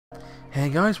Hey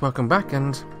guys, welcome back,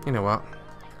 and you know what?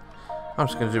 I'm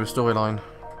just going to do a storyline.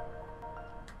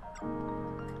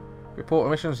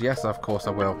 Report missions? Yes, of course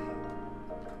I will.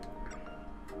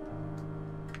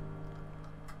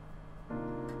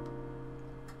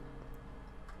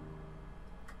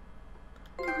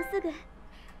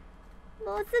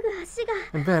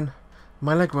 And then,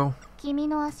 my leg will.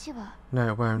 No,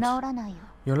 it won't.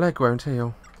 Your leg won't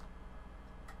heal.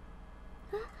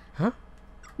 Huh?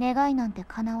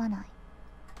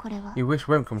 Your wish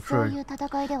won't come true.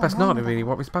 That's not really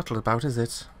what this battle is about, is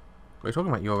it? What are you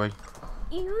talking about, Yuri?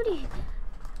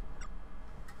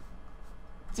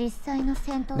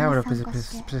 Now that I've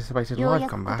participated in live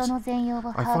combat, I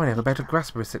finally have a better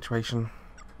grasp of this situation.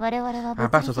 Our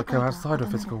battles occur outside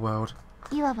of the physical world.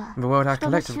 In the world our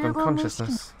collective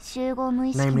consciousness,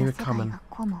 namely the common.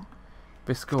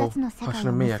 This school,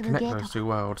 Hoshinomiya, connects those two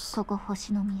worlds.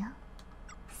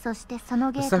 The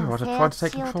Sephiroth have tried to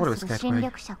take control of this gateway,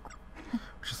 which I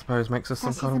suppose makes us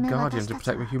some kind of guardian to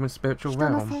protect the human spiritual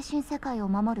realm. It's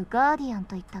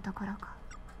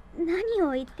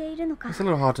a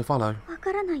little hard to follow.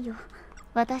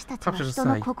 Perhaps I should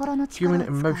say, human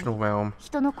emotional realm.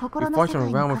 We fight in a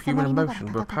realm of human emotion,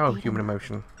 with the power of human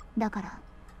emotion. That's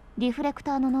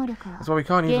why we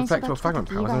can't use reflector or fragment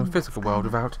powers in the physical world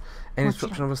without any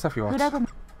disruption of the Sephiroth.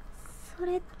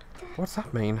 What's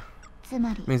that mean?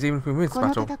 It means even if we win this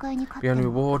battle, the only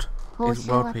reward is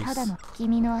world peace.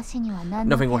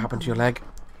 Nothing will happen to your leg.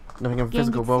 Nothing in the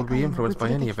physical world will be influenced by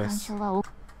any of this. No.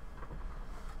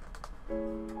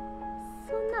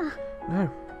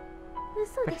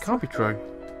 That can't be true.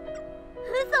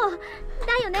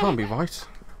 It can't be right.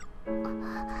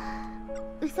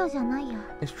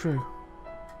 It's true.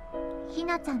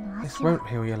 This won't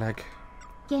heal your leg.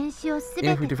 Even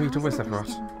if we defeat all the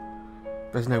Sephiroth,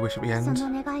 there's no wish at the end.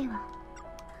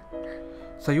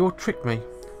 So you all tricked me,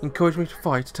 encouraged me to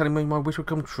fight, telling me my wish would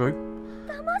come true?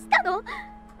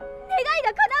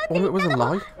 All of it was a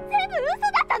lie?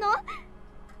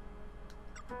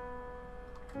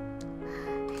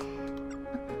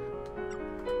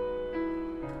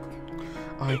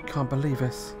 I can't believe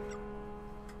this.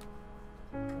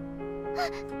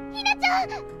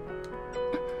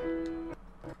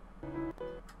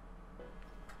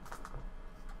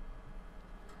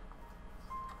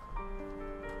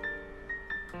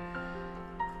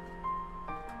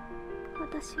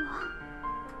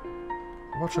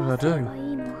 What should I do?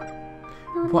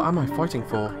 What am I fighting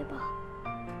for?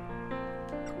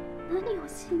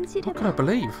 What can I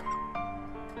believe?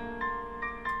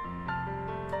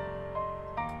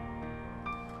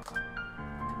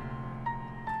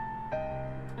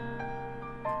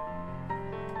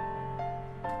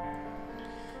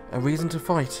 A Reason to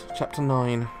Fight, Chapter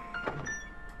 9.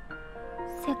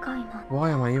 Why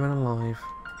am I even alive?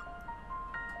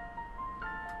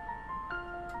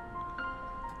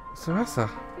 Sarasa.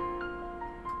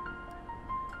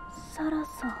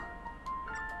 Sarasa.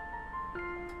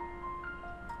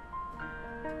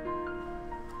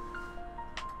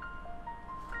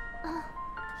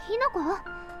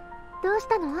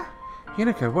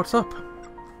 Hinako, what's up?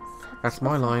 That's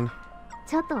my line.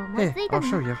 Here, I'll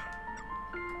show you.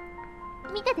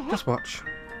 Just watch.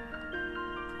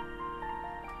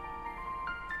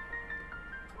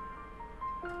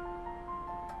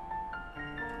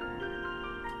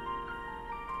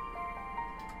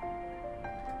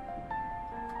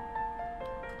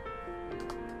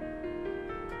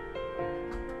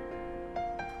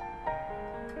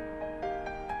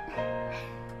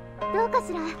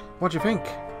 What do you think?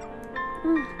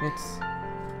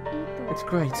 It's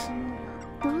great.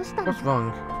 What's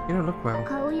wrong? You don't look well.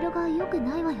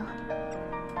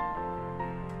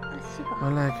 My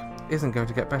leg isn't going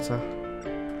to get better.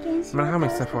 No matter how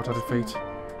many Sephiroth I defeat,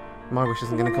 my wish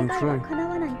isn't going to come true.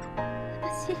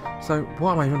 So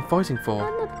what am I even fighting for?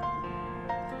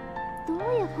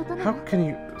 How can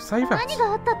you say that?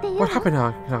 What happened,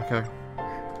 Hinako?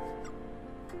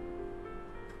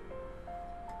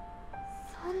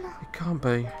 It can't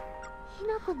be.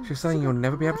 She's saying you'll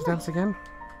never be able to dance again?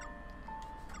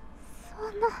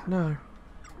 No.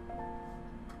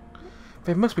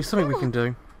 There must be something we can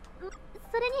do.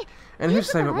 And who's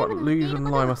to say that what Yuzu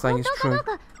and Lime are saying is true?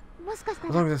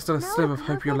 As long as there's still a sliver of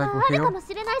hope your leg will heal,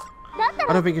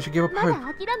 I don't think you should give up hope.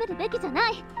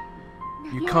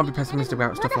 You can't be pessimistic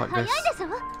about stuff like this.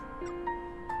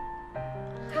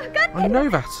 I know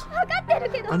that.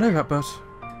 I know that, but...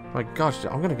 My gosh,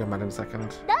 I'm gonna go mad in a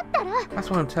second. That's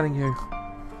why I'm telling you.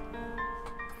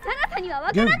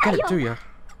 You don't get it, do you?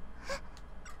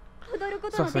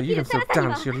 Sarasa, you can still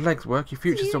dance, your legs work, your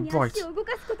future's still bright.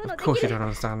 Of course you don't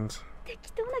understand.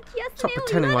 Stop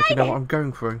pretending like you know what I'm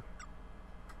going through.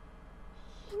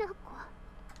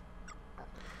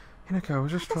 Hinako, I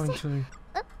was just trying to...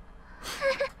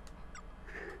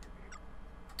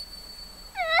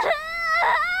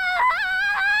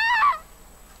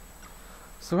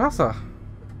 Sarasa!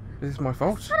 Is this my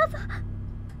fault?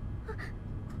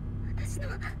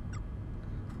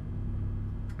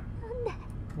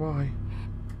 Why?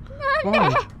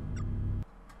 Why?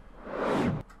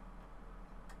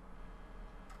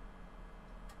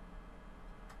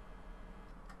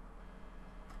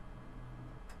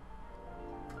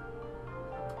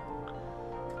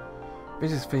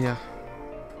 This is fear.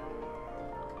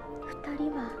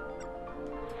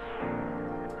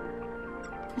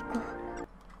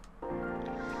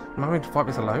 Am I going to fight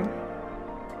this alone?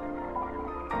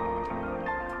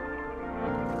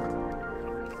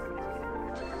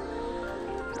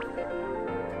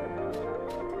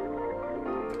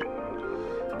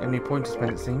 A new point to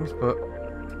spend, it seems, but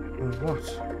what?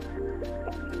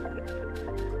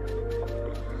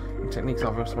 The techniques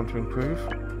I just want to improve.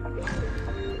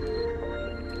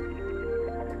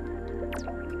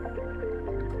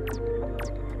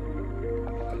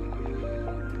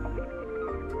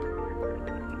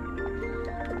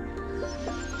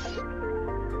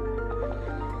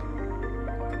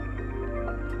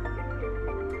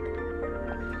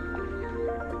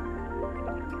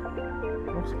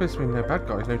 Supposed to be no bad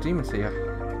guys, no demons here.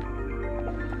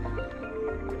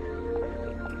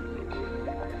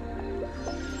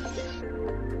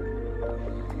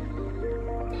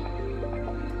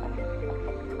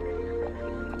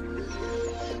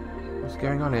 What's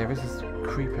going on here? This is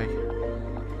creepy.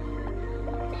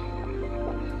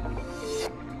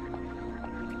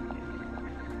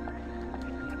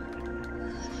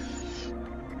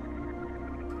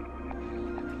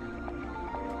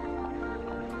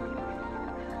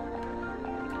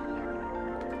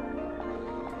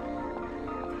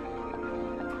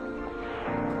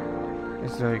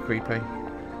 It's very creepy.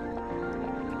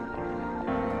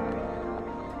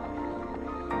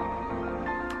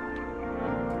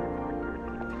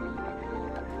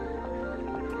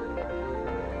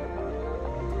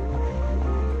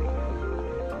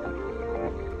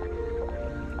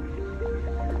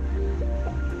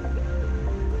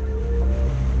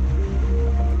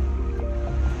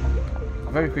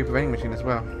 A very creepy vending machine as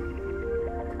well.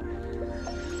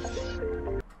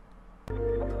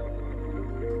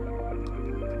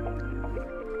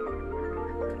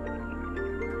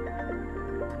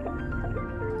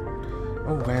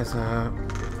 Oh, where's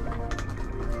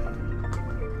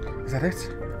is that it?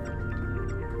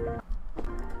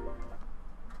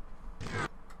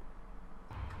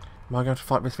 Am I going to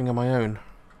fight this thing on my own?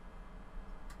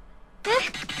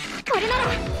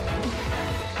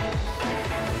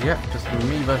 Yep, just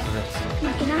me versus it.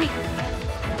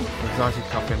 Anxiety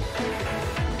cupping.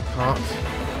 Heart.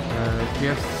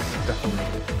 Yes, definitely.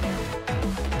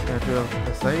 Gonna do a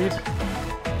bestowed.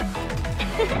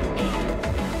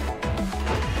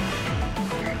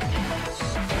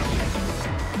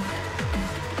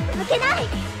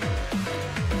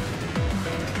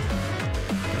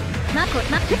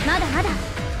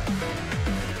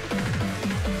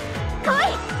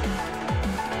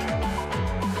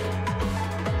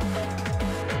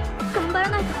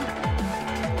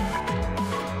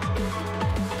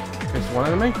 There's one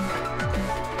enemy.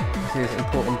 This is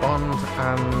important bond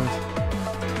and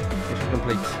mission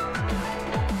complete.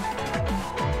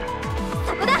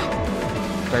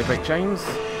 Daybreak chains.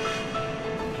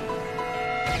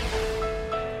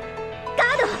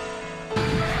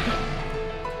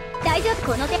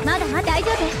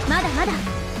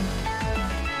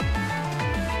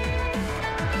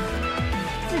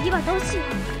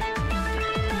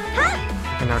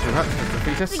 And now do that to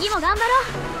defeat us.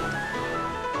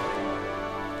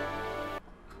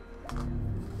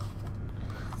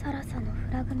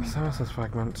 Sarasa's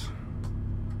fragment.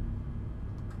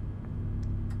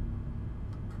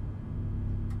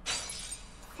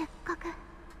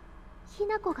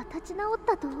 Hinako が立ち直っ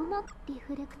たと思う。リ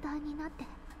フレクターになって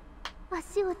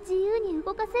足を自由に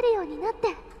動かせるようになっ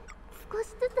て、少し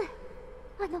ず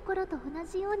つあの頃と同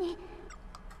じように。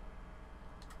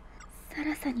サ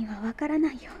ラサにはわから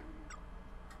ないよ。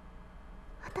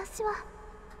私は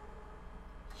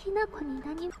ひなこに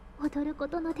何踊るこ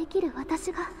とのできる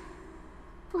私が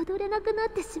踊れなくなっ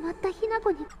てしまったひな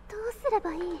こにどうすれ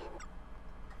ばいい？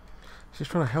 She's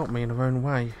trying to help me in her own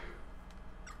way.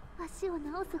 足を治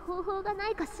す方法がな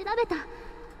いか調べた。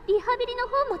リハビリの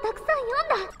本もたくさん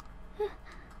読んだ。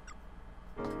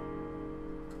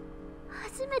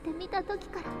初めて見た時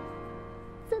から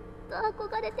ずっと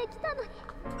憧れてきたのに、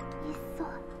いっそ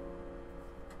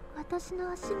私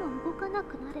の足も動かな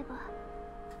くなれば、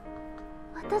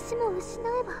私も失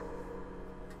えば、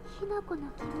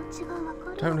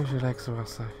Don't lose your legs,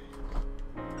 Sarasa.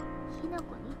 ひな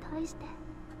こに対して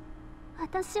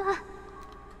私は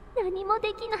何もで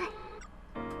きない。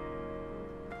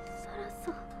サラ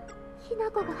サ、ひな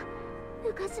こが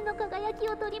昔の輝き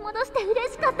を取り戻して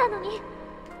嬉しかったのに、なのに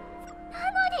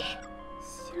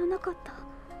知らなかった。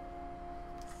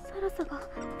サラサがど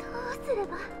うすれ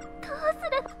ば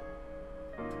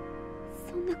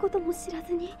そんなことも知ら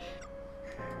ずに。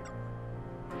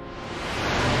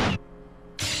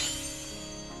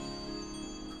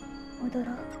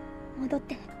戻っ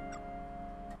て。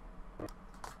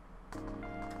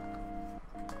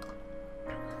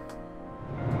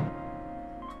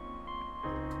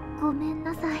ごめん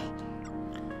なさい。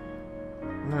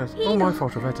No, it's all my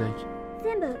fault already.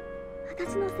 全部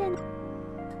私のせ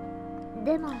い。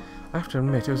でも I have to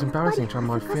admit, it was embarrassing to have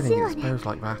my feeling exposed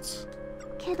like that.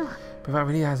 けど But that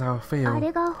really is how I feel. あ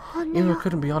れが本音 Even よ。 I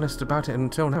couldn't be honest about it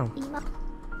until now. 今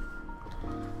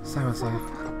Sarasa,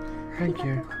 thank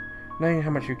you. Knowing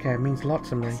how much you care means a lot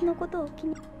to me. 私のことを気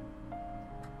に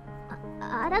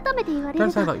改めて言われる Don't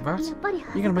と say like や that. っぱり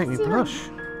You're gonna make me 恥ずか blush. し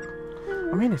いわね。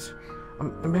 I mean it.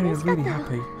 I'm really, really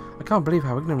happy. I can't believe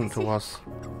how ignorant I was.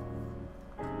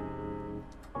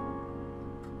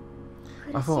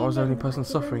 I thought I was the only person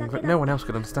suffering, but no one else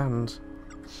could understand.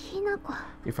 ひなこ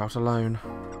You felt alone.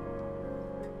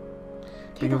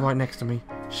 But you're right next to me,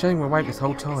 sharing my weight this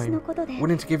whole time,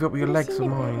 willing to give up your legs for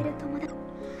mine.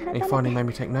 And you finally made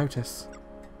me take notice.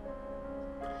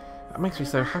 That makes me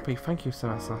so happy. Thank you,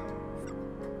 Sarasa.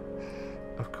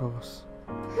 Of course.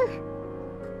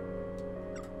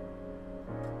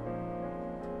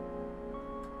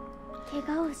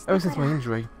 Ever since my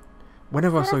injury,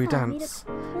 whenever I saw you dance,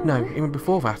 no, even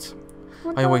before that,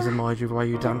 I always admired you the way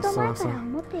you danced,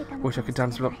 Sarasa. Wish I could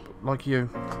dance like you.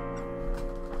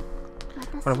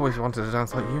 But I've always wanted to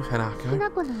dance like you,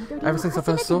 Hinako. Ever since I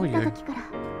first saw you.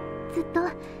 ずっと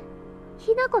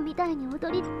ひなこみたいに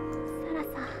踊り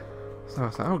サ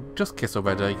ラサ Sarasa, oh, just kiss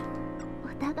already. お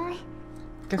互い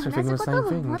Guess 同 we're じ thinking こ the と same を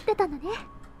思 thing. ってたのね。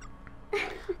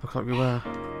 Looks like we were.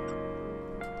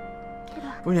 けど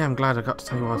Really am glad I got to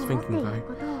tell you what I was 思ってい thinking る though.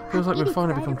 ことを Feels はっ like きり we've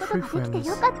finally 伝える become こと true ができて friends.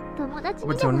 よかった。友達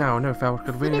Up にで until も now, I never felt I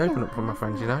could really open up with my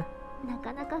friends, you know? な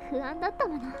かなか不安だった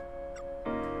もの。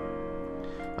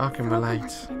 I can そうかも relate.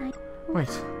 しれない。 Wait,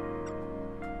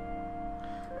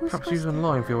 もし perhaps かし Yuzu て and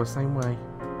Lime feel the same way.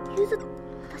 ゆず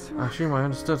私 I は assume I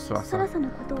understood サラ Sarasa, サの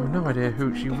ことを but 分 no かった idea つ who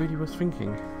もり she で really was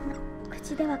thinking.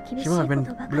 口では厳し She い might こ have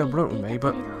と been ば a かり little 言っ blunt て with い me, た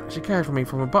but けれど she cared for me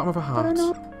from the bottom of her 心 heart.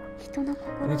 の人の I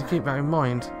心 need は to keep that in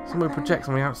mind. Someone who projects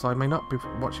on the outside may not be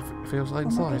what she feels like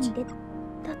表 inside. に出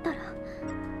だったら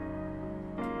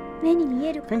目に見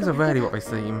えること Things だ are け rarely が what they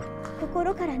seem.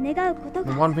 心から願うこと The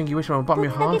が one thing you wish from the bottom of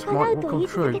your 一つだ heart け叶 might う will と come 言い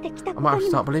続 true. けてきた I こ might と have to に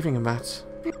も start believing in that.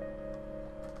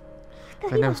 二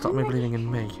They 人は never stopped me ほんま believing に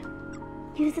in me.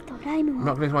 ゆずとライム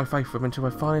I'm を not going to lose my faith with them until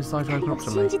I finally decide to 二 open 人を up to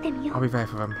信 me. じてみよ I'll う be there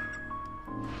for them.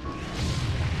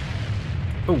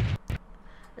 Oh,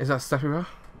 is that Stefira?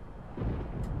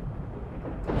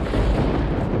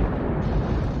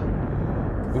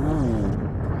 Ooh,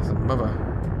 that's a mother.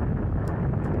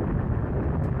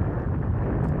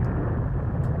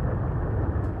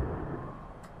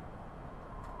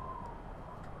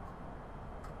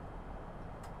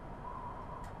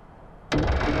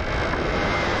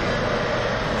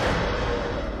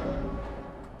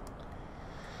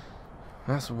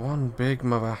 That's one big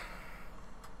mother.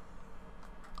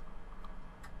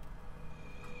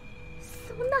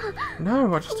 そんな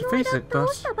No, I just この間 defeated it, 倒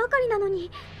but したばかりなの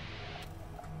に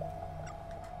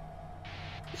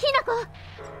ひなこ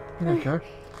Hinako,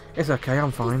 it's okay,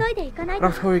 I'm fine. 急いで行かない But と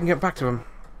that's how we can get back to him.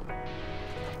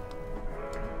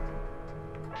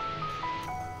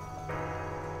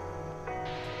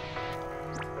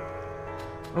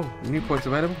 Oh, new points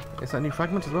available. Is that new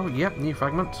fragment as well? Yep, new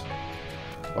fragment.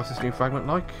 What's this new fragment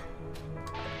like?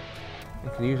 You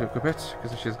can use it, equip it,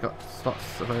 because she's got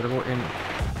slots available in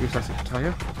Usashi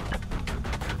Kataya.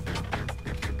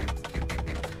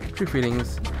 True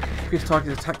feelings. Increase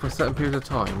target attack for a certain period of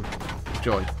time.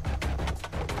 Joy.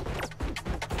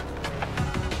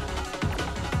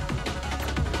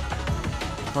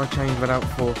 If I change that out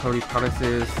for Holy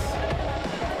Palaces.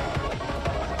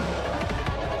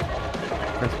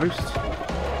 Defense boost.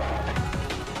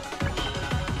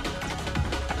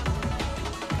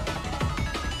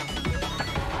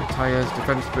 Kataya's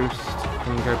defense boost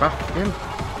can go back again.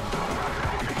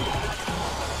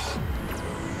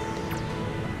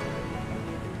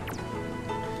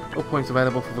 All points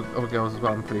available for the other girls as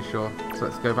well, I'm pretty sure. So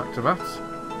let's go back to that.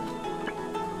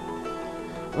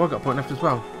 Oh, I got a point left as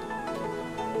well.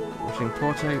 Washing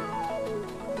Porte.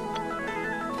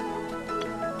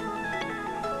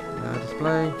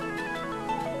 display.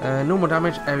 Normal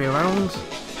damage, area round.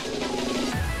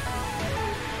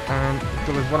 And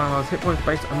there was 1 ally's hit points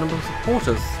based on number of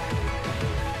supporters.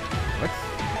 Nice.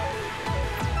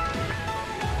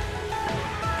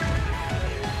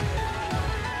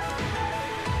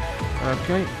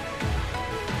 Okay.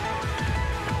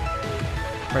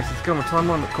 Basic skill on the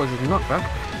timeline that causes knockback.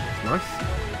 That's nice.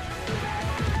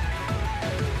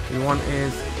 The one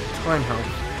is time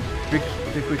health.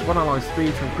 Decrease 1 ally's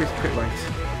speed to increase crit rate.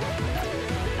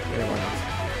 Yeah, why not?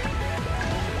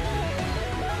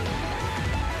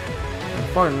 And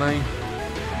finally,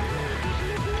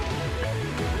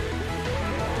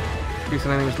 decrease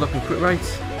an enemy's luck and crit rate.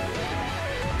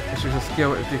 This is a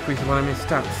skill that decreases one enemy's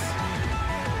stats.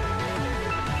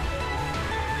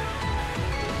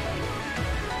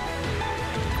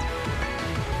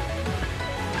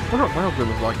 I wonder what Wildwood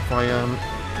was like if I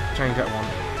change that one.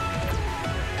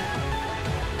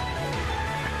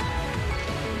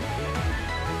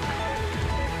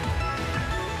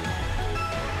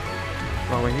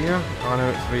 While we're here, I know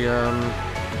it's the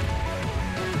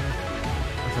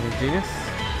that's Genius.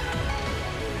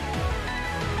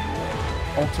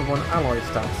 Alter 1 ally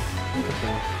stats.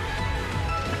 Interesting.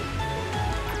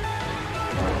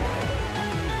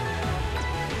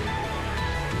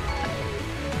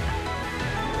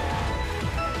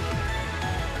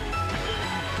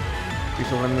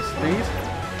 On this speed.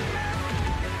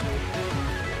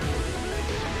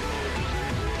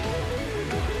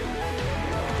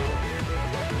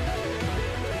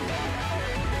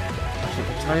 Actually,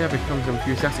 Kataya becomes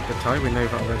enthusiastic Kataya, we know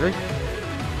that already.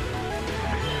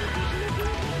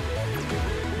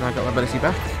 Now I've got my ability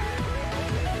back.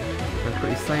 And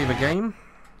quickly save a game.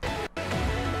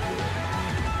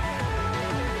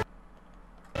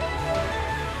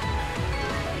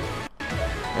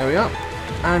 There we are.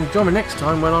 And join me next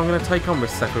time when I'm going to take on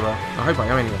with Sekiro. I hope I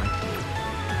am anyway.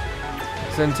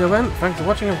 So until then, thanks for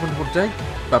watching, have a wonderful day.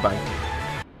 Bye bye.